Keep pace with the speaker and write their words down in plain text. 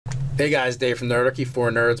Hey guys, Dave from Nerdarchy, for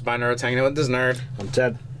nerds, by nerds, hanging out with this nerd. I'm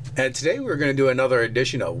Ted. And today we're going to do another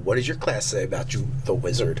edition of What Does Your Class Say About You, the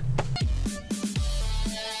Wizard?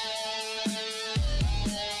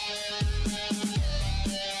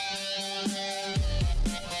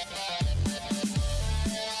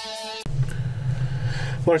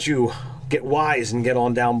 Why don't you get wise and get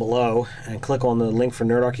on down below and click on the link for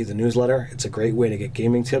Nerdarchy, the newsletter. It's a great way to get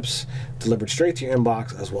gaming tips delivered straight to your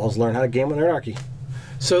inbox, as well as learn how to game with Nerdarchy.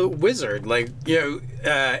 So, Wizard, like, you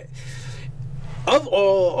know, of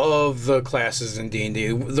all of the classes in D&D,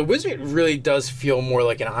 the Wizard really does feel more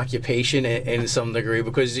like an occupation in some degree,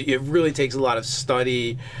 because it really takes a lot of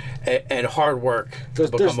study and hard work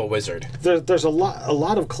to become a wizard. There's a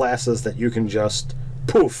lot of classes that you can just,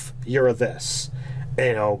 poof, you're a this.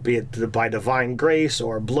 You know, be it by divine grace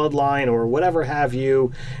or bloodline or whatever have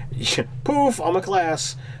you, poof, I'm a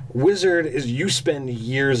class. Wizard is you spend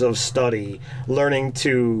years of study learning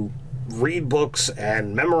to read books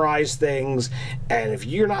and memorize things, and if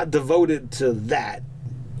you're not devoted to that,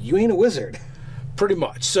 you ain't a wizard. Pretty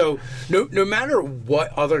much. So no matter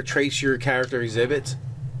what other traits your character exhibits,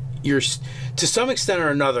 you're, to some extent or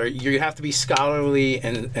another, you have to be scholarly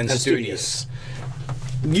and studious.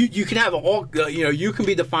 You can have all, you know, you can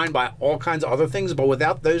be defined by all kinds of other things, but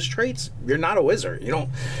without those traits, you're not a wizard. You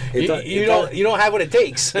don't have what it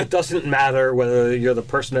takes. It doesn't matter whether you're the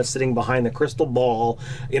person that's sitting behind the crystal ball,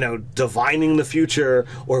 you know, divining the future,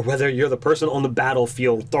 or whether you're the person on the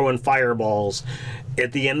battlefield throwing fireballs.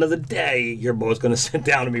 At the end of the day, you're both going to sit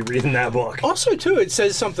down and be reading that book. Also, too, it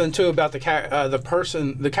says something too about the character of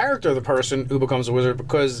the person who becomes a wizard,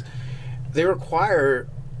 because they require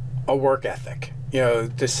a work ethic. You know,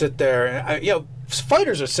 to sit there, you know,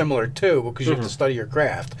 fighters are similar too, because you have to study your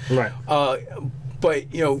craft. Right.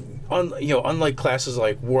 But you know, unlike classes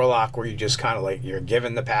like Warlock, where you just kind of like you're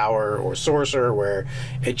given the power, or Sorcerer, where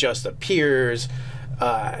it just appears.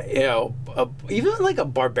 You know, even like a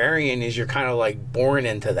Barbarian is you're kind of like born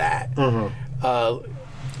into that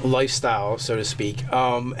lifestyle, so to speak.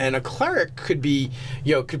 And a Cleric could be,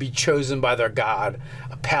 you know, chosen by their god.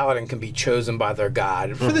 Paladin can be chosen by their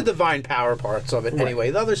god for the divine power parts of it. Right.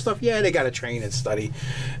 Anyway, the other stuff, yeah, they got to train and study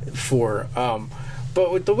for.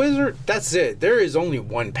 But with the wizard, that's it. There is only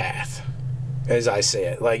one path, as I say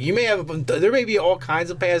it. Like, you may have, there may be all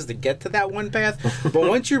kinds of paths to get to that one path, but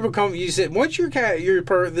once you become, once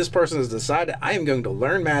this person has decided, I am going to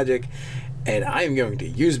learn magic, and I am going to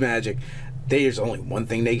use magic, there's only one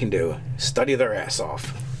thing they can do: study their ass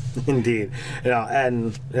off. Indeed. You know,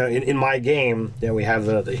 and you know, in my game, you know, we have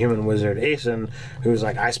the human wizard Asen, who's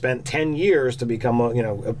like, I spent 10 years to become a, you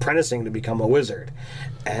know, apprenticing to become a wizard.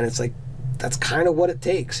 And it's like, that's kind of what it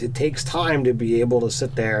takes. It takes time to be able to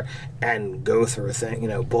sit there and go through a thing, you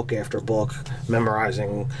know, book after book,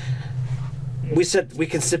 memorizing. We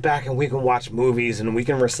can sit back and we can watch movies and we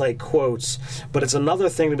can recite quotes, but it's another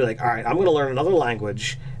thing to be like, all right, I'm going to learn another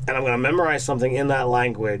language and I'm going to memorize something in that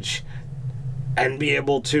language, and be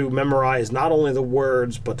able to memorize not only the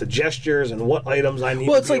words but the gestures and what items I need.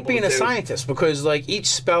 Well, it's like being a scientist, because like each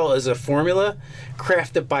spell is a formula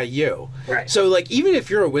crafted by you. Right. So like, even if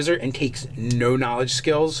you're a wizard and takes no knowledge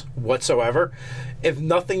skills whatsoever, if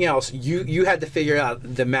nothing else, you had to figure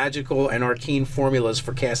out the magical and arcane formulas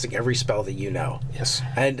for casting every spell that you know. Yes.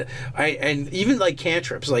 And even like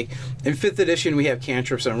cantrips. Like in 5th edition, we have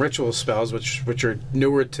cantrips and ritual spells, which are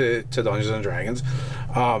newer to Dungeons and Dragons.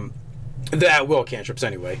 The at-will cantrips,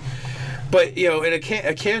 anyway. But, you know, a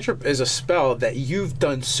cantrip is a spell that you've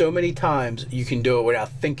done so many times, you can do it without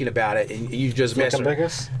thinking about it, and you just master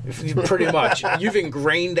it. Pretty much. You've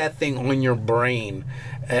ingrained that thing on your brain,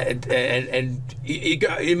 and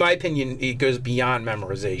in my opinion, it goes beyond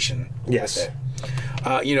memorization. Yes.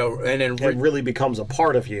 You know, and then it really becomes a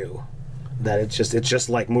part of you. That it's just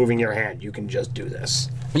like moving your hand. You can just do this.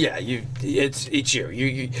 Yeah, it's you.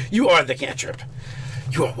 You are the cantrip.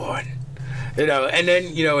 You are one. You know, and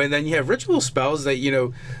then you have ritual spells that, you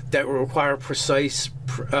know, that require precise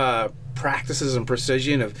practices and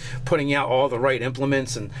precision of putting out all the right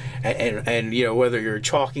implements and you know, whether you're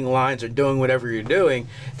chalking lines or doing whatever you're doing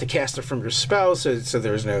to cast it from your spell. So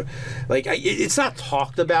there's no, like, it's not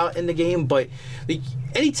talked about in the game, but like,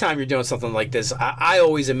 anytime you're doing something like this, I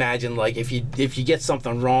always imagine, like, if you get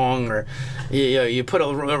something wrong, or you put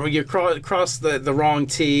you cross the wrong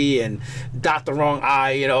T and dot the wrong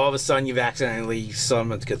I, you know, all of a sudden you've accidentally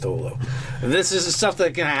summoned Cthulhu. This is stuff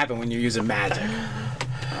that can happen when you're using magic.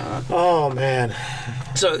 Oh man.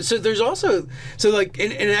 So there's also, so like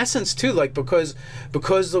in essence too, like, because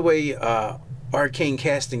the way arcane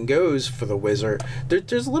casting goes for the wizard,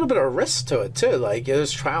 there's a little bit of risk to it too. Like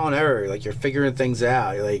there's trial and error. Like you're figuring things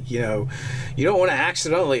out. Like you don't want to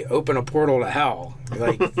accidentally open a portal to hell.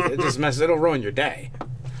 Like it'll ruin your day.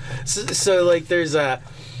 So like there's a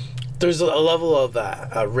level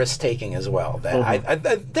of risk taking as well that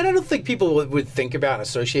that I don't think people would think about and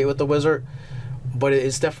associate with the wizard, but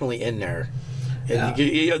it's definitely in there. Yeah.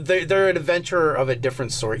 They're an adventurer of a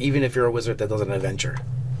different sort, even if you're a wizard that does an adventure.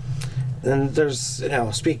 And there's,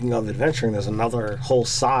 speaking of adventuring, there's another whole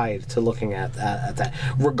side to looking at that.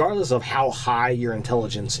 Regardless of how high your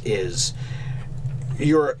intelligence is,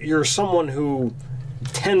 you're someone who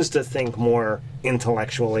tends to think more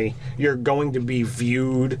intellectually. You're going to be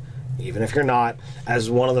viewed, even if you're not, as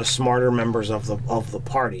one of the smarter members of the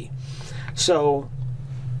party. So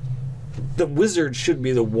the wizard should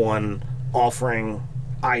be the one offering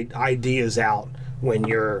ideas out when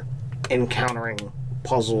you're encountering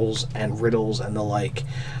puzzles and riddles and the like.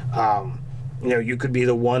 You could be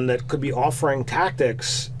the one that could be offering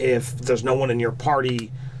tactics if there's no one in your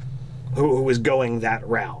party who is going that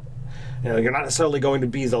route. You're not necessarily going to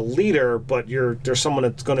be the leader, but there's someone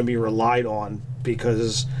that's going to be relied on,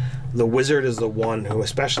 because the wizard is the one who,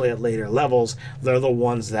 especially at later levels, they're the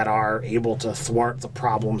ones that are able to thwart the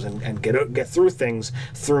problems and get through things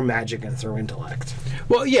through magic and through intellect.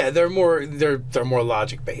 Well, yeah, they're more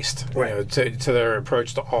logic based, right? To their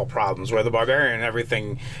approach to all problems. Where the barbarian,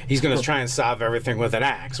 everything, he's going to try and solve everything with an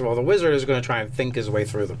axe. Well, the wizard is going to try and think his way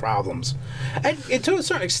through the problems, and to a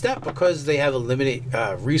certain extent, because they have a limited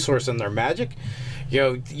resource in their magic.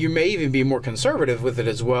 You may even be more conservative with it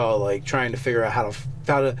as well, like trying to figure out how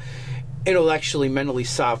to intellectually, mentally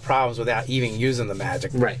solve problems without even using the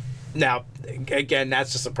magic. Right. Now, again,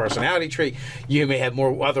 that's just a personality trait. You may have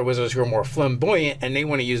more other wizards who are more flamboyant, and they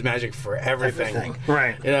want to use magic for everything.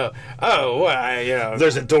 Right.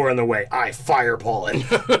 There's a door in the way. I fireball it.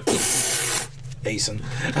 Asen.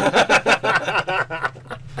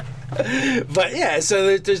 But yeah,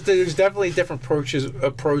 so there's definitely different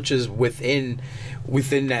approaches within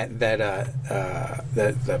that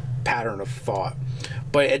pattern of thought.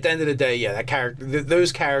 But at the end of the day, yeah,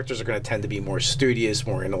 those characters are going to tend to be more studious,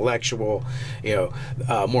 more intellectual,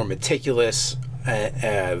 more meticulous.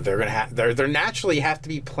 They're naturally have to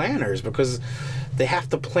be planners, because they have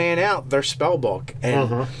to plan out their spell book.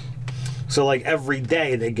 And so, like, every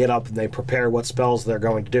day they get up and they prepare what spells they're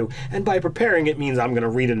going to do. And by preparing, it means I'm going to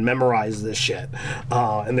read and memorize this shit.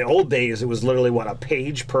 In the old days, it was literally, a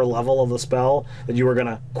page per level of the spell that you were going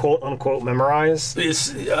to quote-unquote memorize?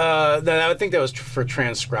 I think that was for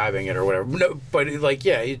transcribing it or whatever. No, but,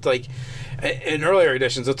 in earlier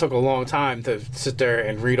editions, it took a long time to sit there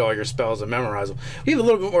and read all your spells and memorize them. We have a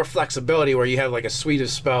little bit more flexibility where you have, a suite of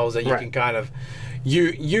spells that you can kind of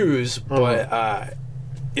use, but...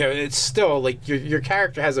 it's still your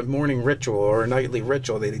character has a morning ritual or a nightly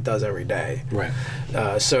ritual that he does every day. Right.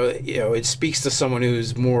 So it speaks to someone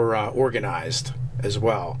who's more organized as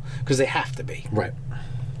well, because they have to be. Right.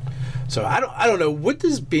 So I don't know. What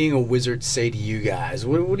does being a wizard say to you guys?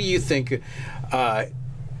 What do you think? The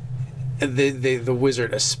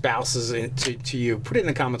wizard espouses to you. Put it in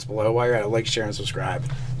the comments below. While you're at it, like, share, and subscribe.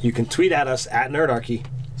 You can tweet at us at Nerdarchy.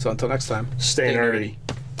 So until next time, stay nerdy.